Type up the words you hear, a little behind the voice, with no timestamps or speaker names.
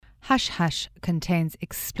Hush Hush contains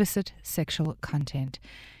explicit sexual content.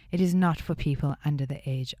 It is not for people under the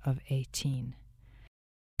age of 18.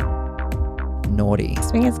 Naughty.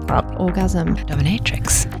 Swingers club. Orgasm.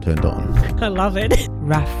 Dominatrix. Turned on. I love it.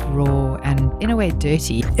 Rough, raw, and in a way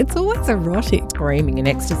dirty. It's always erotic. Screaming and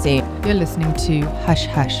ecstasy. You're listening to Hush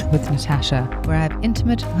Hush with Natasha, where I have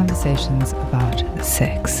intimate conversations about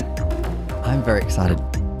sex. I'm very excited.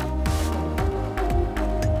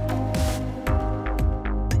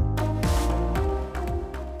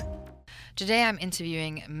 Today I'm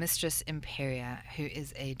interviewing Mistress Imperia, who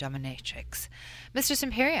is a dominatrix. Mistress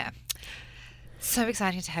Imperia, so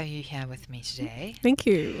exciting to have you here with me today. Thank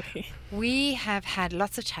you. We have had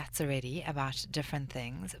lots of chats already about different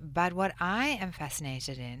things, but what I am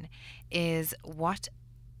fascinated in is what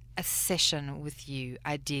a session with you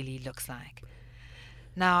ideally looks like.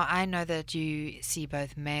 Now, I know that you see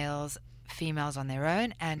both males, females on their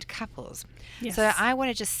own, and couples. Yes. So I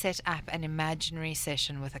want to just set up an imaginary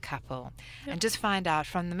session with a couple and just find out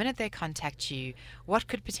from the minute they contact you what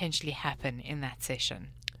could potentially happen in that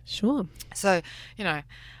session. Sure. So, you know,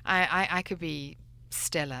 I could be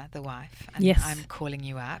Stella, the wife, and Yes. I'm calling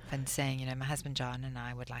you up and saying, you know, my husband John and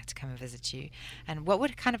I would like to come and visit you. And what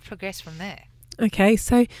would kind of progress from there? Okay,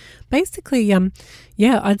 so basically,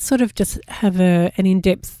 I'd sort of just have an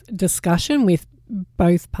in-depth discussion with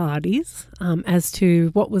both parties as to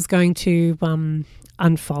what was going to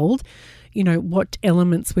unfold, you know, what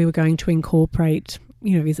elements we were going to incorporate,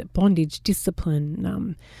 you know, is it bondage,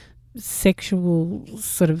 discipline, sexual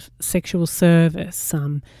service,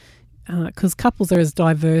 because couples are as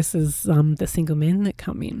diverse as the single men that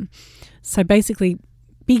come in. So basically,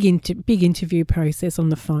 big interview process on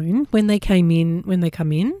the phone. When they come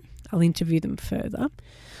in, I'll interview them further.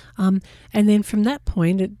 And then from that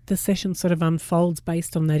point, the session sort of unfolds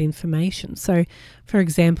based on that information. So, for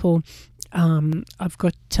example, I've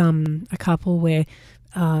got a couple where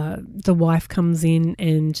the wife comes in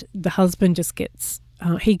and the husband just gets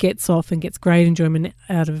off and gets great enjoyment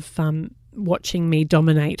out of watching me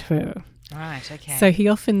dominate her. Right, okay. So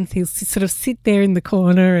he'll sort of sit there in the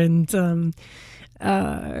corner and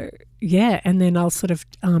and then I'll sort of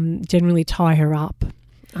generally tie her up.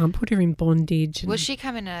 Put her in bondage. Will she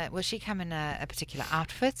come in a particular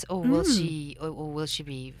outfit, or will she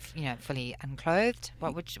be, you know, fully unclothed?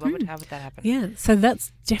 How would that happen? Yeah, so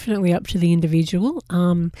that's definitely up to the individual.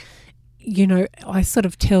 You know, I sort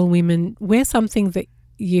of tell women, wear something that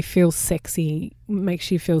you feel sexy, makes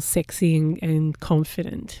you feel sexy and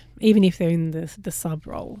confident, even if they're in the sub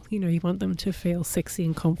role. You know, you want them to feel sexy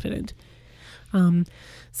and confident.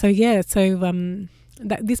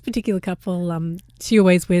 This particular couple, she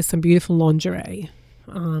always wears some beautiful lingerie.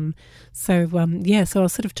 So I'll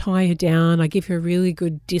sort of tie her down. I give her really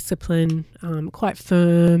good discipline, quite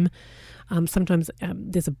firm. Sometimes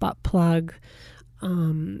there's a butt plug,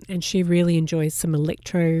 and she really enjoys some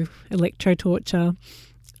electro torture.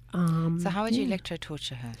 So how would you electro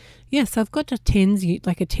torture her? Yes, I've got a TENS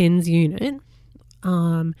unit.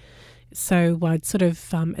 So I'd sort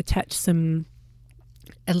of attach some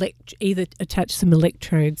electrodes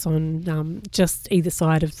on just either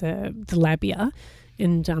side of the labia,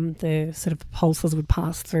 and the sort of pulses would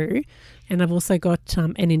pass through. And I've also got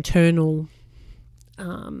an internal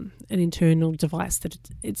device that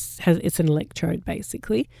it's an electrode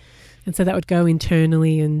basically, and so that would go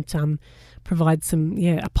internally and provide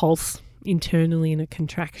a pulse internally and a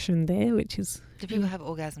contraction there, which is. Do people have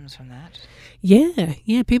orgasms from that? Yeah,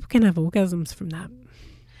 people can have orgasms from that.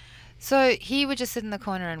 So he would just sit in the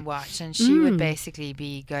corner and watch, and she would basically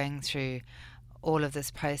be going through all of this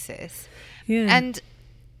process. Yeah. And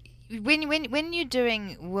when you're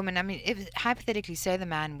doing women, I mean, if hypothetically, say the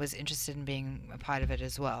man was interested in being a part of it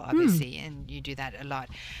as well, obviously, and you do that a lot,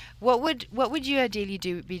 what would you ideally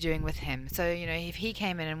be doing with him? So, you know, if he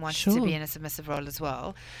came in and wanted to be in a submissive role as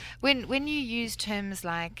well, when you use terms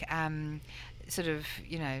like sort of,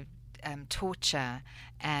 you know, torture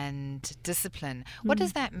and discipline, what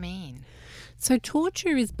does that mean? So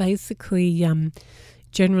torture is basically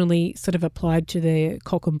generally sort of applied to the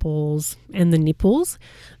cock and balls and the nipples.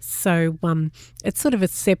 So it's sort of a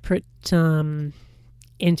separate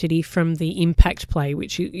entity from the impact play,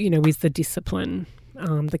 which, you know, is the discipline,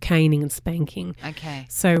 the caning and spanking. Okay.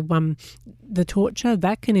 So the torture,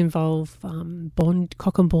 that can involve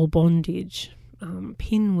cock and ball bondage,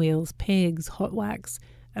 pinwheels, pegs, hot wax,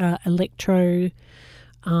 electro,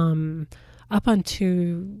 up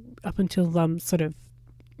until sort of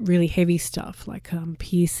really heavy stuff like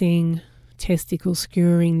piercing, testicle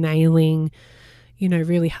skewering, nailing, you know,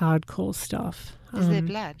 really hardcore stuff. Is there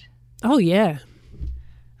blood? Oh yeah.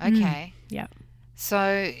 Okay. Yeah.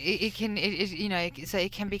 So it can, you know, so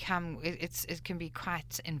it can become, it can be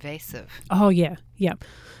quite invasive. Oh yeah, yeah.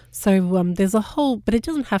 So there's a whole, but it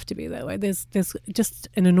doesn't have to be that way. There's just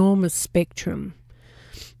an enormous spectrum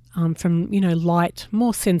from, you know, light,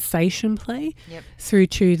 more sensation play, Yep. through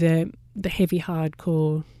to the heavy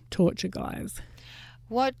hardcore torture guys.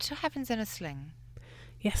 What happens in a sling?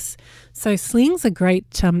 Yes. So slings are great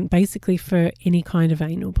basically for any kind of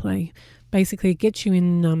anal play. Basically it gets you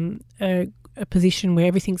in a position where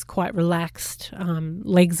everything's quite relaxed,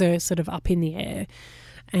 legs are sort of up in the air.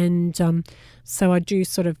 And so I do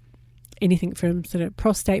sort of anything from sort of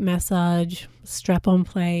prostate massage, strap-on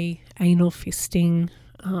play, anal fisting,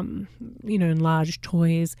 you know, enlarged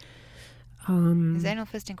toys. Is anal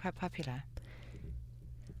fisting quite popular?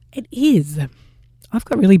 It is. I've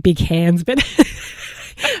got really big hands, but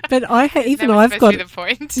but even That was I've got supposed to be the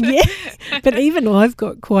point. yeah, but even I've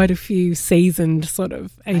got quite a few seasoned sort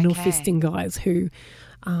of anal Okay. fisting guys who,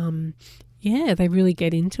 yeah, they really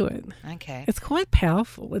get into it. Okay. It's quite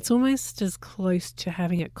powerful. It's almost as close to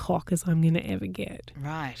having a cock as I'm going to ever get.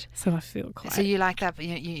 Right. So I feel quite. So you like that?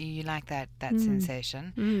 You like that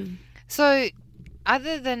sensation? Mm. So,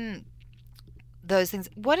 other than those things,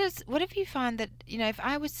 what if you find that, you know, if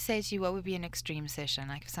I was to say to you, what would be an extreme session?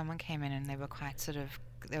 Like if someone came in and they were quite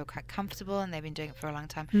comfortable and they've been doing it for a long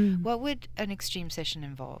time, what would an extreme session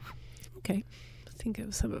involve? Okay, think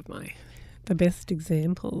of some of the best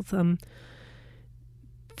examples.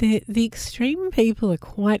 The extreme people are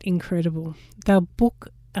quite incredible. They'll book.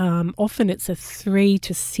 Often it's a 3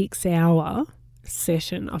 to 6 hour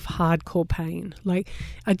session of hardcore pain. Like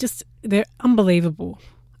they're unbelievable.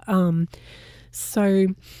 So,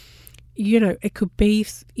 you know, it could be,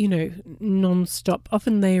 you know, non-stop.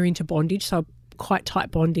 Often they're into bondage, so quite tight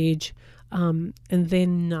bondage. And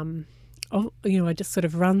then, you know, I just sort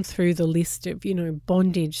of run through the list of, you know,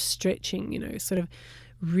 bondage, stretching, you know, sort of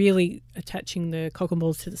really attaching the cock and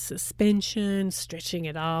balls to the suspension, stretching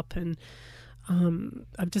it up. And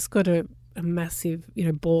I've just got a massive, you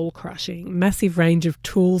know, ball crushing, massive range of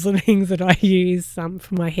tools and things that I use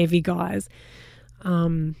for my heavy guys.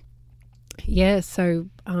 Yeah, so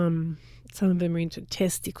some of them are into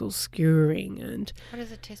testicle skewering. And What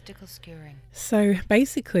is a testicle skewering? so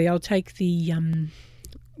basically I'll take the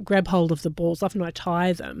grab hold of the balls. Often I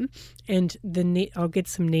tie them, and I'll get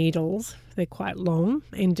some needles. They're quite long,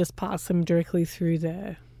 and just pass them directly through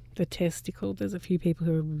the testicle. There's a few people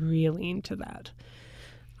who are really into that.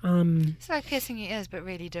 It's like piercing your ears, but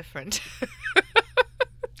really different.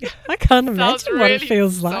 I can't Sounds imagine what it really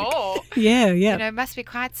feels like. sore. Yeah, yeah. You know, it must be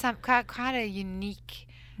quite a unique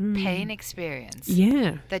pain experience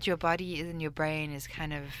Yeah, that your body and your brain is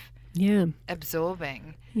kind of yeah,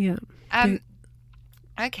 absorbing. yeah.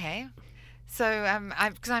 Okay. So,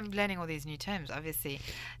 because I'm learning all these new terms, obviously.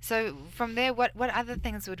 So from there, what other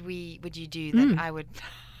things would you do that I would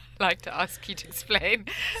like to ask you to explain?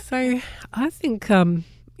 So I think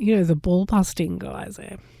you know, the ball busting guys,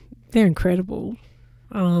 they're incredible.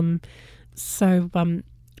 So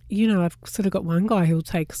you know, I've sort of got one guy who'll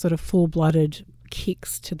take sort of full-blooded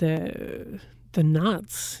kicks to the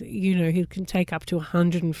nuts. You know, he can take up to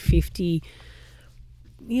 150.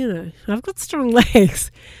 You know, I've got strong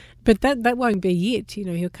legs, but that won't be it. You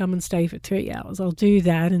know, he'll come and stay for 3 hours. I'll do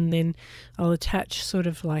that, and then I'll attach sort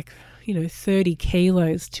of like, you know, 30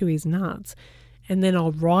 kilos to his nuts, and then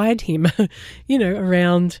I'll ride him, you know,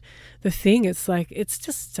 around the thing. It's like, it's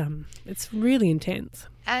just, it's really intense.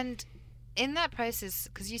 And in that process,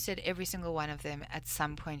 because you said every single one of them at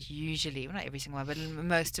some point, usually, well, not every single one, but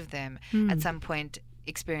most of them at some point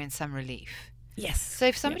experience some relief. Yes. So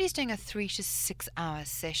if somebody's doing a 3 to 6 hour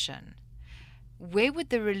session, where would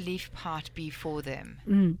the relief part be for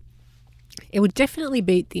them? It would definitely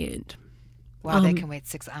be at the end. Wow, they can wait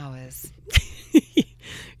 6 hours.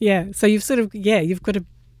 Yeah. So you've sort of, you've got to,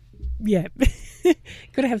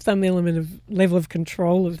 got to have some level of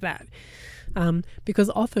control of that. Because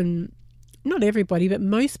often, not everybody, but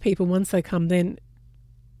most people, once they come, then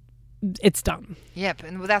it's done. Yep,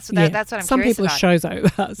 and that's what I'm Some curious people about. are show's over.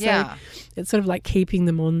 So Yeah. it's sort of like keeping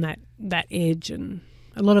them on that edge, and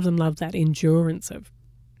a lot of them love that endurance of,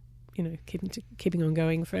 you know, keeping on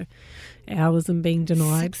going for hours and being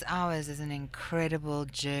denied. 6 hours is an incredible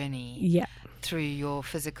journey Yeah. through your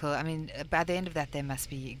physical. I mean, by the end of that, they must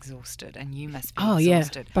be exhausted, and you must be Oh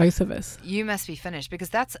exhausted. yeah, both of us. You must be finished, because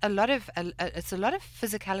that's a lot of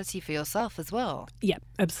physicality for yourself as well. Yeah,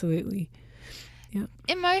 absolutely. Yeah.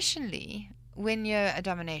 Emotionally, when you're a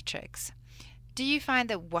dominatrix, do you find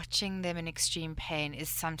that watching them in extreme pain is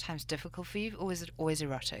sometimes difficult for you, or is it always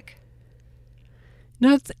erotic?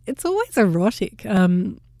 No, it's always erotic.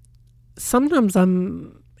 Sometimes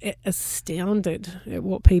astounded at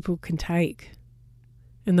what people can take,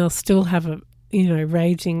 and they'll still have a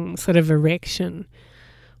raging sort of erection.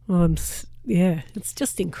 Well, it's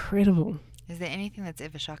just incredible. Is there anything that's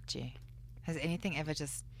ever shocked you? Have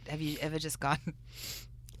you ever just gone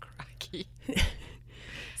crikey?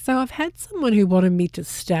 So I've had someone who wanted me to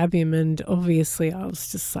stab him, and obviously I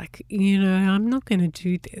was just like, I'm not going to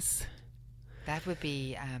do this. That would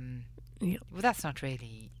be, well, that's not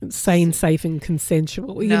really sane, safe, and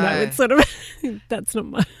consensual. No. It's sort of that's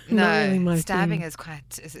not really my stabbing thing. is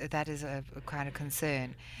quite a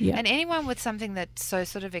concern. Yeah. And anyone with something that's so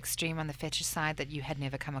sort of extreme on the fetish side that you had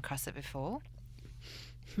never come across it before?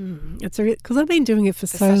 It's because I've been doing it for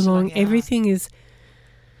so long. Yeah. Everything is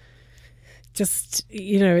just,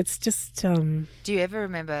 it's just. Do you ever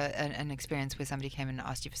remember an experience where somebody came and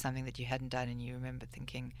asked you for something that you hadn't done, and you remember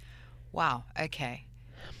thinking, "Wow, okay,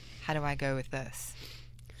 how do I go with this?"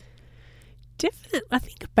 Definitely, I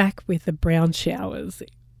think back with the brown showers.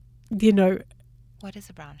 What is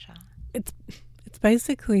a brown shower? It's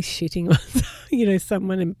basically shitting on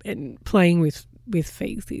someone and playing with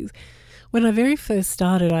feces. When I very first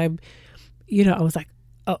started, I was like,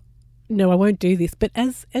 oh no, I won't do this. But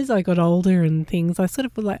as I got older and things, I sort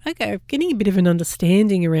of was like, okay, I'm getting a bit of an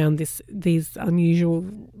understanding around these unusual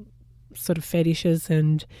sort of fetishes,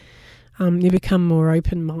 and you become more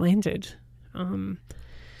open-minded.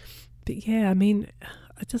 But yeah, I mean,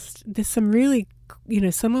 there's some really,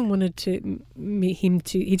 someone wanted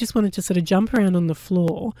he just wanted to sort of jump around on the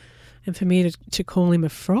floor, and for me to call him a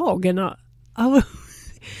frog, and I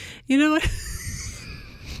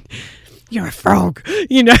you're a frog, and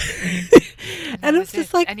it's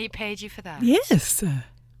just like, and he paid you for that? Yes.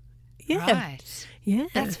 Yeah. Right. Yeah.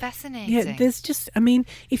 That's fascinating. Yeah, there's just,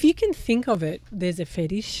 if you can think of it, there's a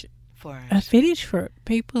fetish for it. A fetish for it.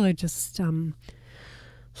 People are just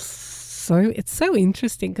it's so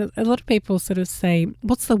interesting, because a lot of people sort of say,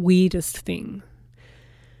 what's the weirdest thing?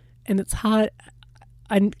 And it's hard.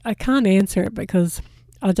 I can't answer it, because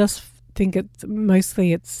I just think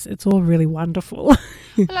it's all really wonderful.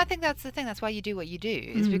 Well, I think that's the thing. That's why you do what you do,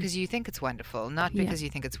 is because you think it's wonderful, not because you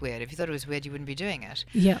think it's weird. If you thought it was weird, you wouldn't be doing it.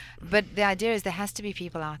 Yeah. But the idea is there has to be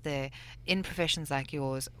people out there in professions like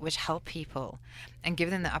yours which help people and give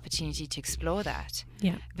them the opportunity to explore that.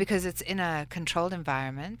 Yeah. Because it's in a controlled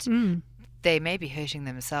environment. They may be hurting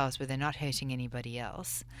themselves, but they're not hurting anybody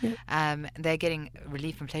else. Yep. They're getting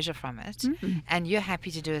relief and pleasure from it. And you're happy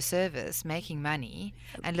to do a service, making money,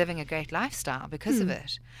 and living a great lifestyle because of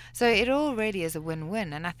it. So it all really is a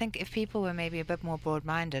win-win. And I think if people were maybe a bit more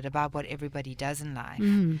broad-minded about what everybody does in life,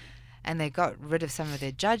 and they got rid of some of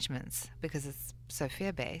their judgments, because it's so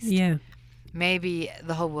fear-based, maybe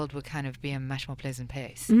the whole world would kind of be a much more pleasant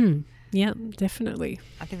place. Yeah, definitely.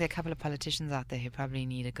 I think there are a couple of politicians out there who probably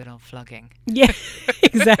need a good old flogging. Yeah,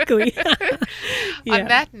 exactly. On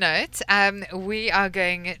that note, we are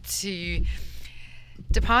going to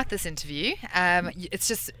depart this interview. It's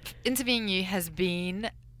just, interviewing you has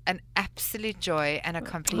been an absolute joy and a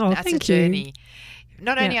complete utter journey.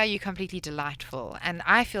 Not only are you completely delightful, and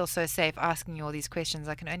I feel so safe asking you all these questions,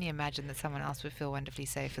 I can only imagine that someone else would feel wonderfully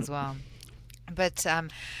safe as well. But,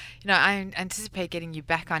 I anticipate getting you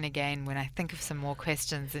back on again when I think of some more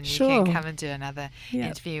questions, and you can come and do another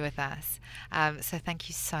interview with us. So thank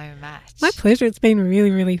you so much. My pleasure. It's been really,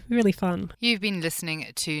 really, really fun. You've been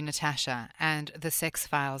listening to Natasha and the Sex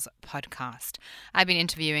Files podcast. I've been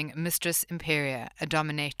interviewing Mistress Imperia, a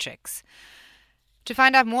dominatrix. To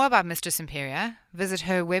find out more about Mistress Imperia, visit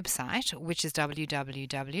her website, which is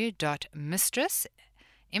www.imperia.com.au.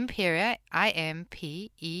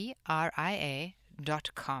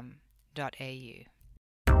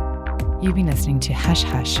 You've been listening to Hush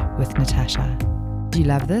Hush with Natasha. Do you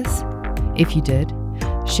love this? If you did,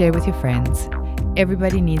 share with your friends.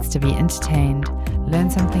 Everybody needs to be entertained, learn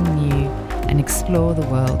something new, and explore the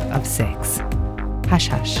world of sex. Hush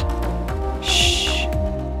Hush.